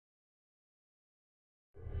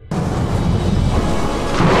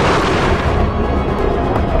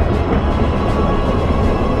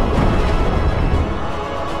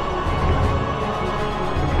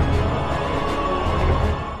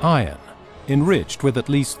enriched with at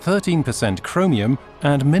least 13% chromium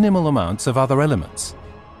and minimal amounts of other elements.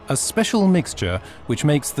 A special mixture which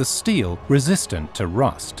makes the steel resistant to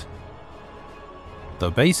rust.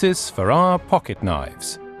 The basis for our pocket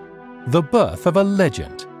knives. The birth of a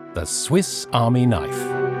legend, the Swiss Army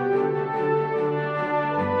knife.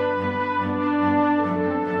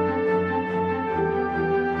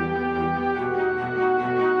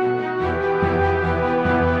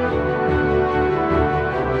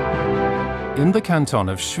 In the canton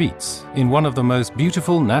of Schwyz, in one of the most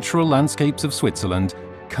beautiful natural landscapes of Switzerland,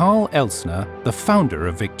 Karl Elstner, the founder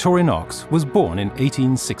of Victorinox, was born in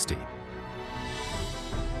 1860.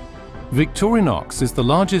 Victorinox is the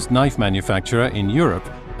largest knife manufacturer in Europe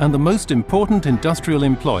and the most important industrial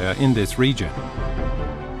employer in this region.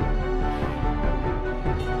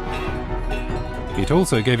 It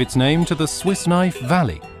also gave its name to the Swiss Knife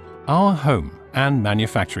Valley, our home and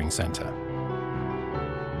manufacturing center.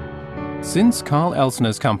 Since Karl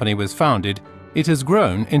Elstner's company was founded, it has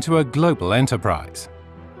grown into a global enterprise.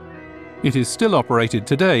 It is still operated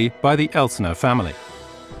today by the Elstner family.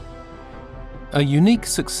 A unique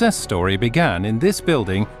success story began in this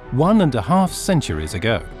building 1.5 centuries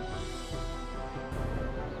ago.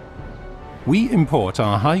 We import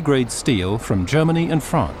our high-grade steel from Germany and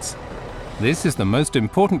France. This is the most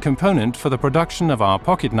important component for the production of our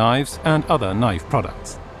pocket knives and other knife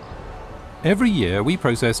products. Every year we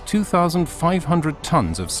process 2,500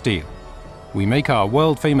 tons of steel. We make our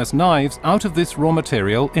world-famous knives out of this raw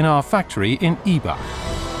material in our factory in Ibach.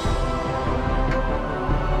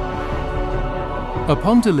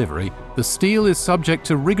 Upon delivery, the steel is subject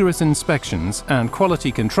to rigorous inspections and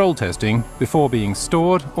quality control testing before being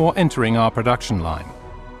stored or entering our production line.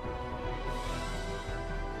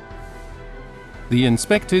 The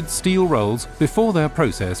inspected steel rolls before they're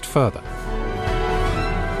processed further.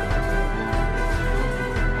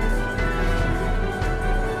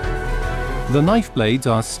 The knife blades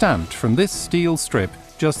are stamped from this steel strip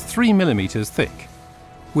just 3 mm thick.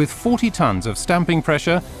 With 40 tons of stamping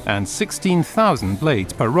pressure and 16,000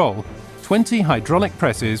 blades per roll, 20 hydraulic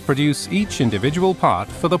presses produce each individual part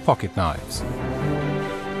for the pocket knives.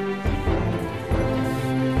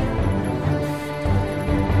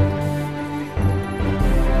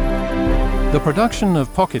 The production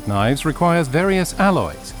of pocket knives requires various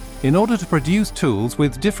alloys in order to produce tools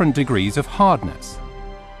with different degrees of hardness.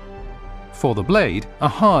 For the blade, a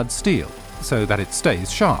hard steel, so that it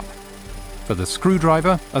stays sharp. For the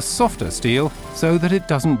screwdriver, a softer steel, so that it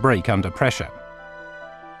doesn't break under pressure.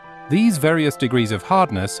 These various degrees of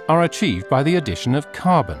hardness are achieved by the addition of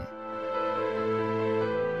carbon.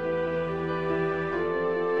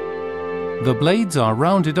 The blades are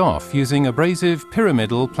rounded off using abrasive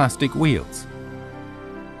pyramidal plastic wheels.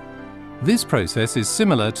 This process is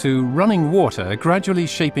similar to running water gradually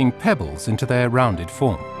shaping pebbles into their rounded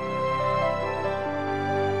form.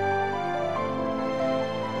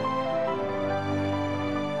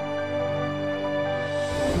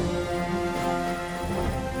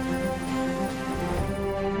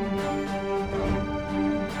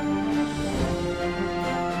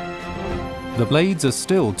 The blades are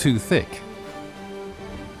still too thick.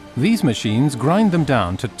 These machines grind them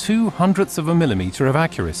down to 0.02 of a millimeter of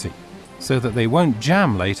accuracy, so that they won't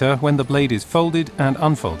jam later when the blade is folded and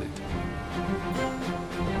unfolded.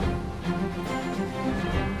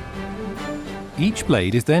 Each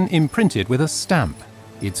blade is then imprinted with a stamp,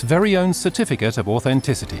 its very own certificate of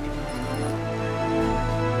authenticity.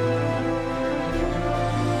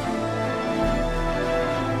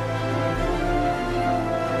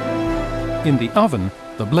 In the oven,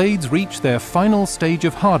 the blades reach their final stage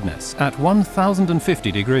of hardness at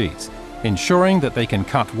 1050 degrees, ensuring that they can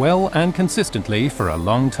cut well and consistently for a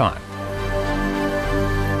long time.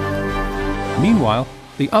 Meanwhile,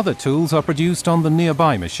 the other tools are produced on the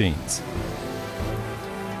nearby machines.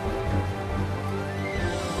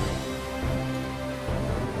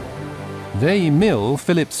 They mill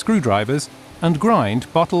Phillips screwdrivers and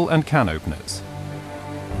grind bottle and can openers.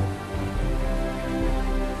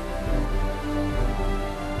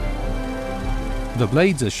 The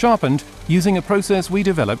blades are sharpened using a process we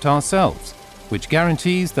developed ourselves, which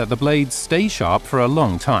guarantees that the blades stay sharp for a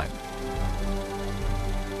long time.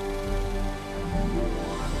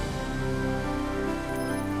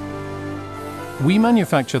 We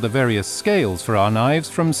manufacture the various scales for our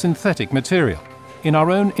knives from synthetic material in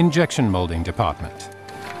our own injection molding department.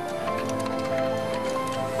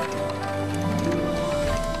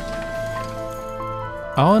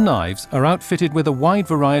 Our knives are outfitted with a wide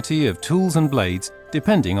variety of tools and blades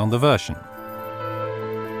depending on the version.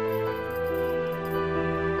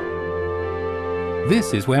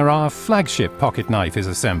 This is where our flagship pocket knife is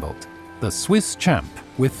assembled, the Swiss champ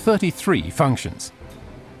with 33 functions.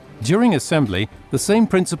 During assembly, the same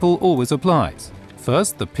principle always applies.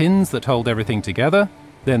 First, the pins that hold everything together,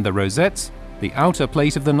 then the rosettes, the outer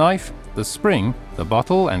plate of the knife, the spring, the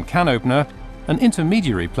bottle and can opener, an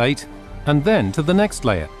intermediary plate, and then to the next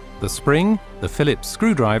layer, the spring, the Phillips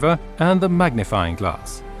screwdriver, and the magnifying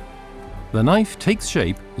glass. The knife takes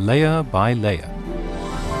shape layer by layer.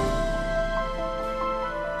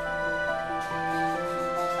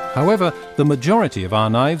 However, the majority of our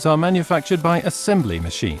knives are manufactured by assembly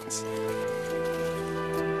machines.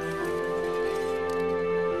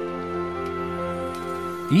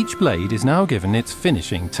 Each blade is now given its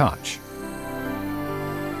finishing touch.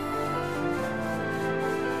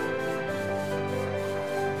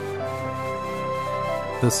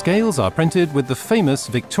 The scales are printed with the famous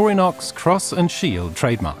Victorinox cross and shield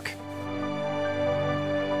trademark.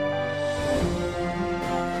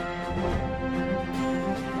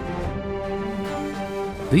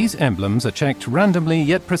 These emblems are checked randomly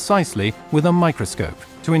yet precisely with a microscope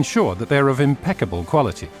to ensure that they're of impeccable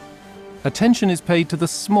quality. Attention is paid to the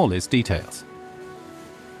smallest details.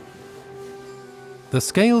 The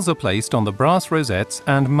scales are placed on the brass rosettes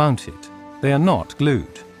and mounted. They are not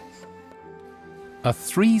glued. A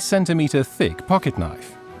 3 centimeter thick pocket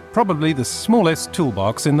knife, probably the smallest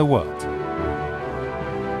toolbox in the world.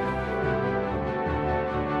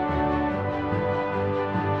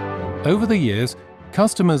 Over the years,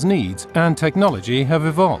 customers' needs and technology have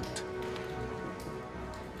evolved.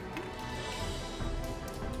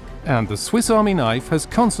 And the Swiss Army knife has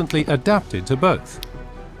constantly adapted to both.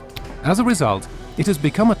 As a result, it has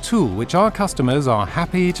become a tool which our customers are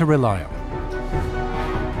happy to rely on.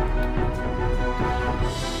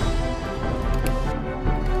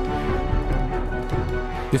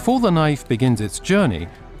 Before the knife begins its journey,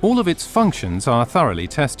 all of its functions are thoroughly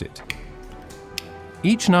tested.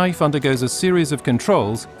 Each knife undergoes a series of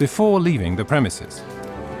controls before leaving the premises.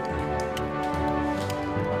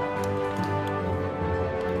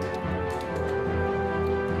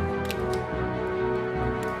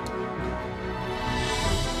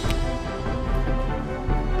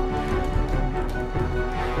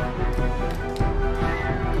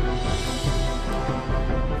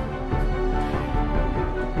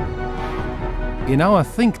 In our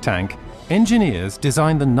think tank, engineers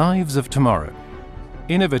design the knives of tomorrow.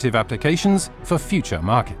 Innovative applications for future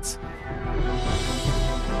markets.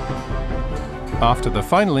 After the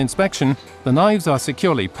final inspection, the knives are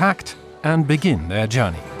securely packed and begin their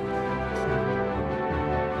journey.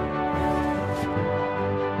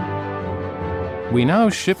 We now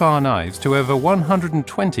ship our knives to over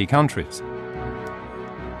 120 countries.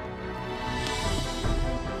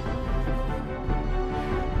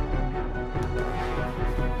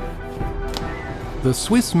 The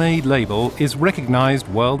Swiss-made label is recognized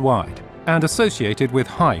worldwide and associated with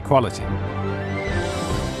high quality.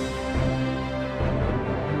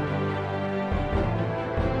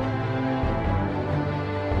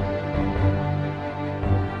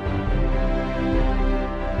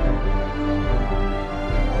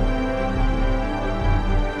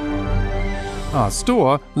 Our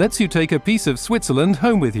store lets you take a piece of Switzerland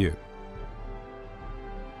home with you.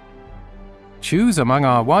 Choose among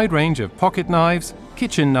our wide range of pocket knives,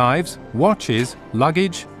 kitchen knives, watches,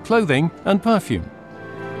 luggage, clothing and perfume.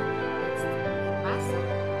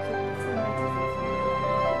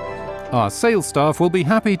 Our sales staff will be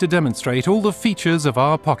happy to demonstrate all the features of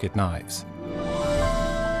our pocket knives.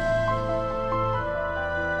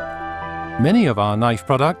 Many of our knife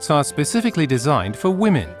products are specifically designed for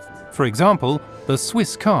women. For example, the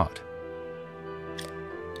Swiss card.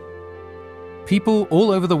 People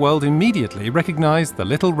all over the world immediately recognize the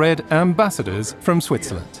little red ambassadors from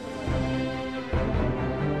Switzerland.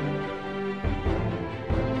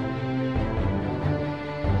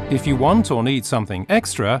 If you want or need something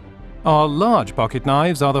extra, our large pocket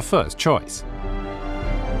knives are the first choice.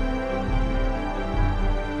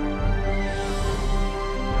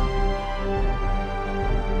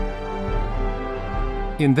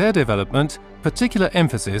 In their development, particular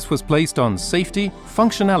emphasis was placed on safety,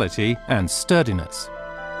 functionality and sturdiness.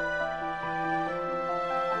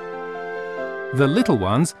 The little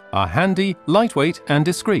ones are handy, lightweight and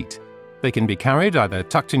discreet. They can be carried either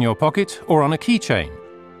tucked in your pocket or on a keychain,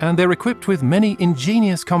 and they're equipped with many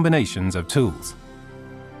ingenious combinations of tools.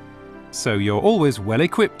 So you're always well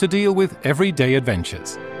equipped to deal with everyday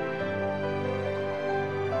adventures.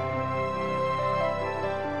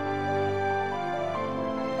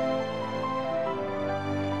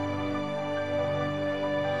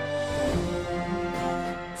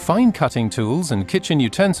 Fine cutting tools and kitchen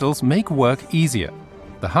utensils make work easier.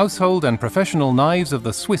 The household and professional knives of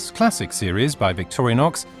the Swiss Classic series by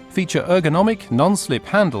Victorinox feature ergonomic, non-slip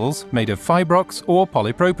handles made of fibrox or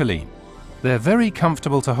polypropylene. They're very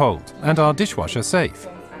comfortable to hold and are dishwasher safe.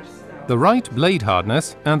 The right blade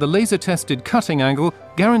hardness and the laser-tested cutting angle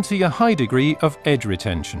guarantee a high degree of edge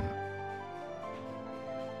retention.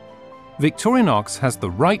 Victorinox has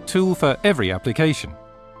the right tool for every application,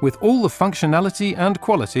 with all the functionality and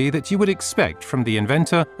quality that you would expect from the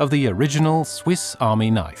inventor of the original Swiss Army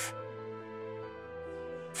knife.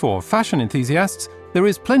 For fashion enthusiasts, there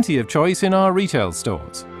is plenty of choice in our retail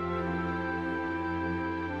stores.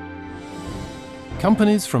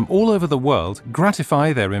 Companies from all over the world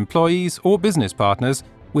gratify their employees or business partners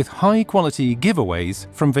with high-quality giveaways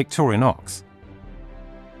from Victorinox.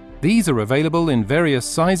 These are available in various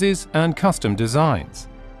sizes and custom designs.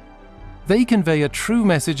 They convey a true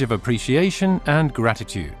message of appreciation and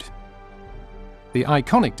gratitude. The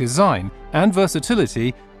iconic design and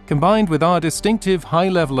versatility, combined with our distinctive high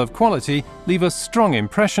level of quality, leave a strong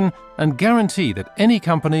impression and guarantee that any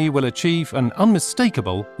company will achieve an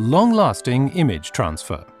unmistakable, long-lasting image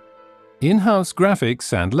transfer. In-house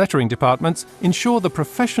graphics and lettering departments ensure the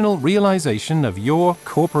professional realization of your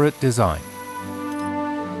corporate design.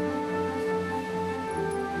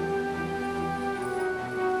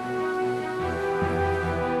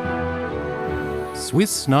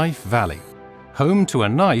 Swiss Knife Valley, home to a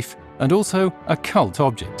knife and also a cult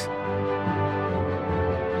object.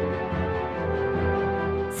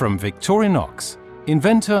 From Victorinox,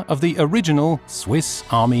 inventor of the original Swiss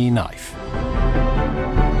Army knife.